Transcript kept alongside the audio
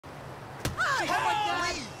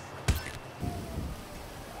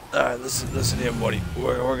Alright, listen here, Morty.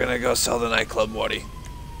 We're gonna go sell the nightclub, Morty.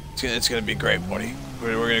 It's gonna be great, Morty.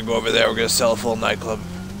 We're gonna go over there, we're gonna sell a full nightclub.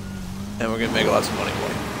 And we're gonna make lots of money,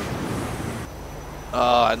 Morty.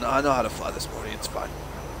 I know how to fly this, Morty, it's fine.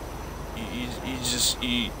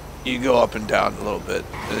 You go up and down a little bit,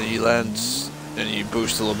 and then you land, and you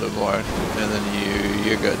boost a little bit more, and then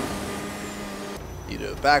you're good. You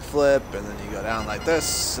do a backflip, and then you go down like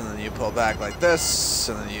this, and then you pull back like this,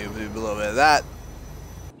 and then you do a little bit of that.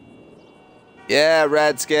 Yeah,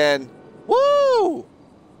 Redskin. Woo!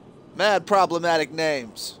 Mad problematic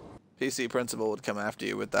names. PC Principal would come after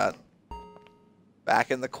you with that.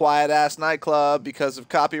 Back in the quiet-ass nightclub because of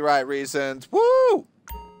copyright reasons. Woo!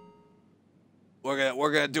 We're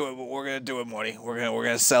gonna do it. We're gonna do it, Morty. We're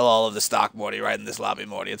gonna sell all of the stock, Morty, right in this lobby,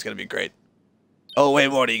 Morty. It's gonna be great. Oh wait,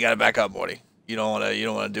 Morty, you gotta back up, Morty. You don't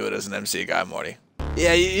wanna do it as an MC guy, Morty.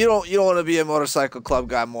 Yeah, you don't want to be a motorcycle club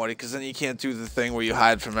guy, Morty, because then you can't do the thing where you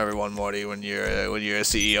hide from everyone, Morty, when you're a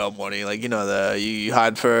CEO, Morty. Like, you know, you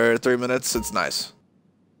hide for 3 minutes. It's nice.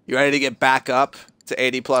 You ready to get back up to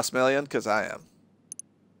 80+ million? Because I am.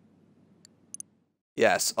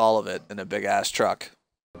 Yes, all of it in a big ass truck.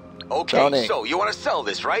 Okay, Tony. So you want to sell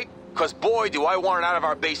this, right? Because boy, do I want it out of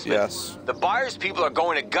our basement. Yes. The buyer's people are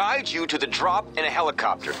going to guide you to the drop in a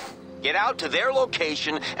helicopter. Get out to their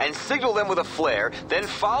location and signal them with a flare, then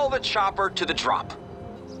follow the chopper to the drop.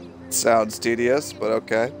 Sounds tedious, but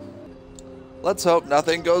okay. Let's hope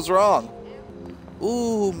nothing goes wrong.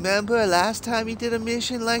 Ooh, remember last time you did a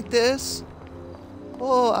mission like this?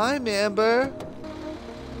 Oh, I remember.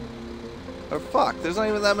 Or fuck, there's not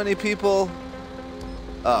even that many people.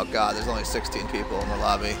 Oh god, there's only 16 people in the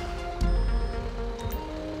lobby.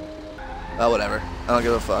 Oh, whatever. I don't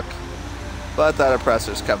give a fuck. But that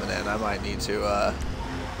oppressor's coming in. I might need to, I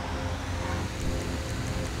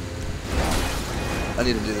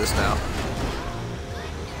need to do this now.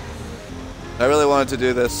 I really wanted to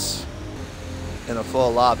do this in a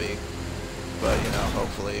full lobby, but, you know,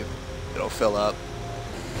 hopefully it'll fill up.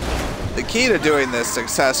 The key to doing this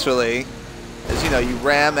successfully is, you know, you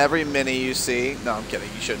ram every mini you see. No, I'm kidding.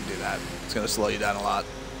 You shouldn't do that. It's going to slow you down a lot.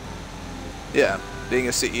 Yeah, being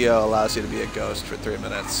a CEO allows you to be a ghost for 3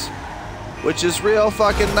 minutes. Which is real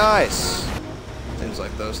fucking nice. Seems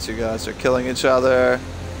like those two guys are killing each other.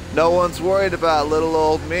 No one's worried about little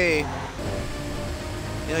old me.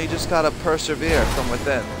 You know, you just gotta persevere from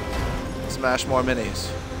within. Smash more minis.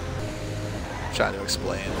 I'm trying to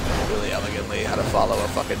explain really elegantly how to follow a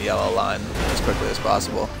fucking yellow line as quickly as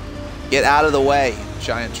possible. Get out of the way,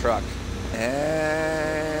 giant truck.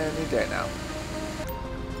 Any day now.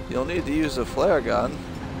 You'll need to use a flare gun.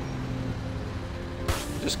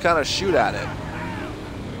 Just kind of shoot at it.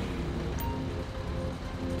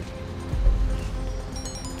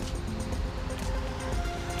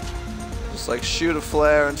 Just like shoot a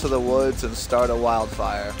flare into the woods and start a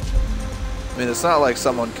wildfire. I mean, it's not like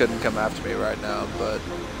someone couldn't come after me right now, but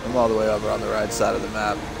I'm all the way over on the right side of the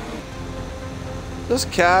map.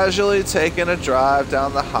 Just casually taking a drive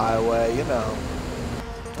down the highway, you know.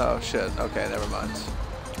 Oh shit, okay, never mind.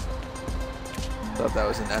 Thought that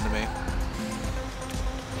was an enemy.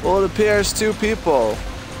 Well, it appears 2 people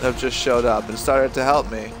have just showed up and started to help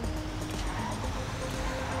me.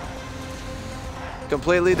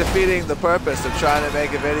 Completely defeating the purpose of trying to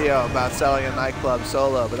make a video about selling a nightclub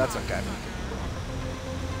solo, but that's okay.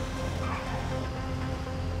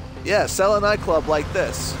 Yeah, sell a nightclub like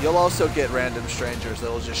this. You'll also get random strangers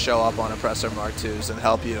that'll just show up on Oppressor Mark IIs and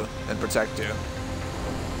help you and protect you.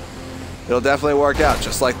 It'll definitely work out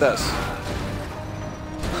just like this.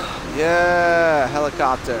 Yeah,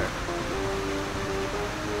 helicopter.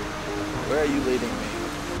 Where are you leading me?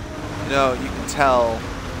 You know, you can tell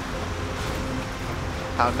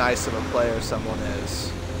how nice of a player someone is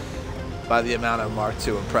by the amount of Mark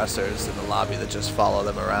II oppressors in the lobby that just follow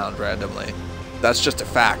them around randomly. That's just a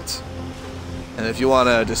fact. And if you want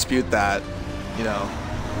to dispute that, you know,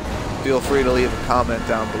 feel free to leave a comment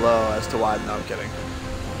down below as to why. No, I'm kidding.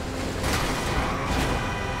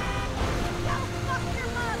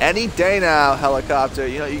 Any day now, helicopter.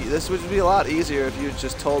 You know, this would be a lot easier if you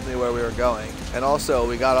just told me where we were going. And also,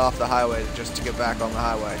 we got off the highway just to get back on the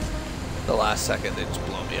highway. The last second, they just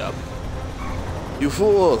blow me up. You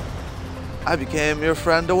fool! I became your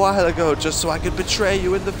friend a while ago just so I could betray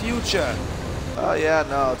you in the future. Oh yeah,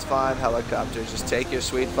 no, it's fine, helicopter. Just take your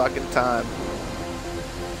sweet fucking time.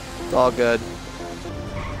 It's all good.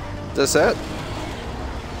 Is this it?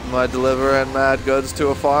 Am I delivering mad goods to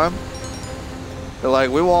a farm? They're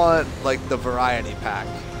like, we want, like, the variety pack.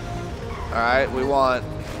 Alright, we want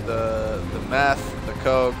the meth, the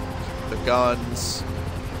coke, the guns,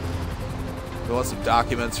 We want some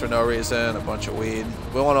documents for no reason, a bunch of weed.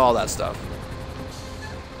 We want all that stuff.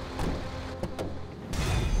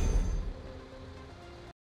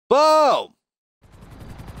 Boom!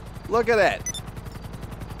 Look at it.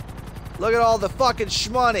 Look at all the fucking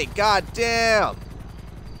shmoney. God damn.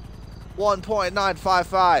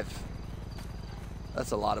 1.955.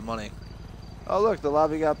 That's a lot of money. Oh, look, the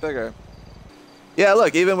lobby got bigger. Yeah,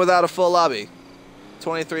 look, even without a full lobby,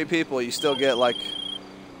 23 people, you still get like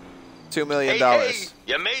 $2 million. Hey,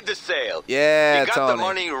 you made the sale. Yeah, you got Tony. the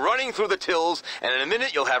money running through the tills, and in a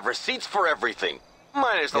minute you'll have receipts for everything.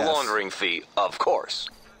 Minus the laundering fee, of course.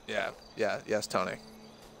 Yeah, yes, Tony.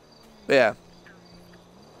 But yeah.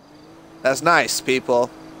 That's nice, people.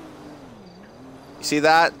 You see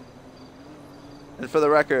that? And for the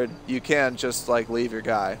record, you can just like leave your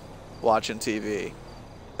guy watching TV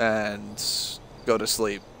and go to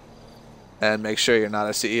sleep and make sure you're not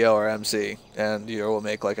a CEO or MC, and you will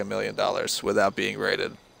make like $1 million without being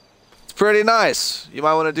rated. It's pretty nice. You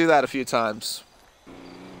might want to do that a few times.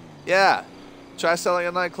 Yeah. Try selling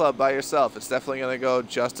a nightclub by yourself. It's definitely going to go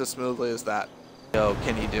just as smoothly as that. Yo,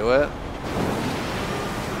 can you do it?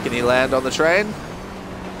 Can he land on the train?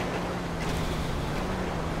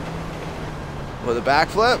 With a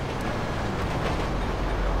backflip?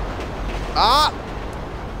 Ah!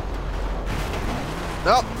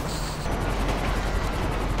 Nope.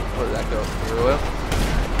 Or did that go through him?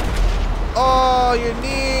 Oh, your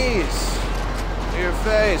knees! Or your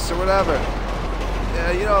face, or whatever.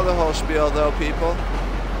 Yeah, you know the whole spiel though, people.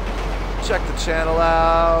 Check the channel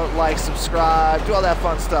out, like, subscribe, do all that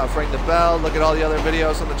fun stuff. Ring the bell, look at all the other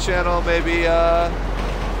videos on the channel. Maybe,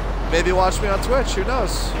 maybe watch me on Twitch, who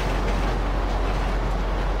knows?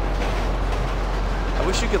 I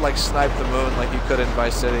wish you could like snipe the moon like you could in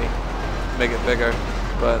Vice City. Make it bigger,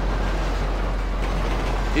 but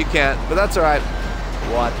you can't, but that's alright.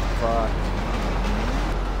 What the fuck?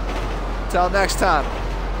 Till next time.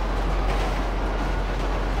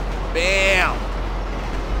 Bam!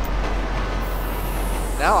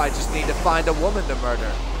 Now I just need to find a woman to murder.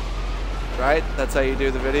 Right? That's how you do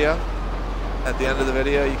the video? At the end of the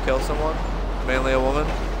video, you kill someone? Mainly a woman?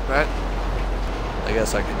 Right? I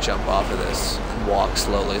guess I could jump off of this and walk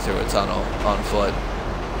slowly through a tunnel on foot.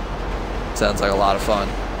 Sounds like a lot of fun.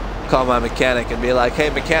 Call my mechanic and be like, hey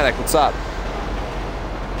mechanic, what's up?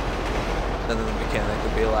 And then the mechanic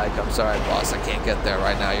would be like, I'm sorry boss, I can't get there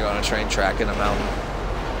right now. You're on a train track in a mountain.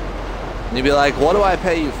 And you'd be like, what do I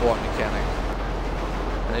pay you for, mechanic?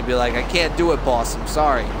 And he'd be like, I can't do it, boss. I'm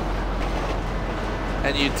sorry.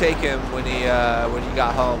 And you'd take him when he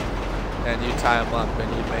got home, and you'd tie him up, and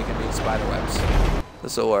you'd make him eat spider webs.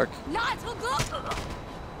 This will work.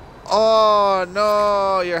 Oh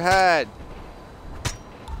no, your head.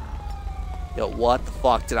 Yo, what the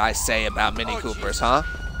fuck did I say about Mini Coopers, huh?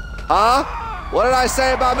 Huh? What did I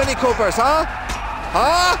say about Mini Coopers, huh?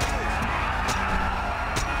 Huh?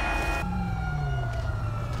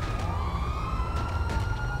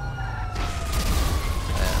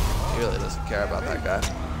 He really doesn't care about that guy.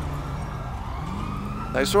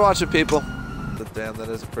 Thanks for watching, people. But damn, that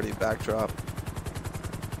is a pretty backdrop.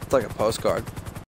 It's like a postcard.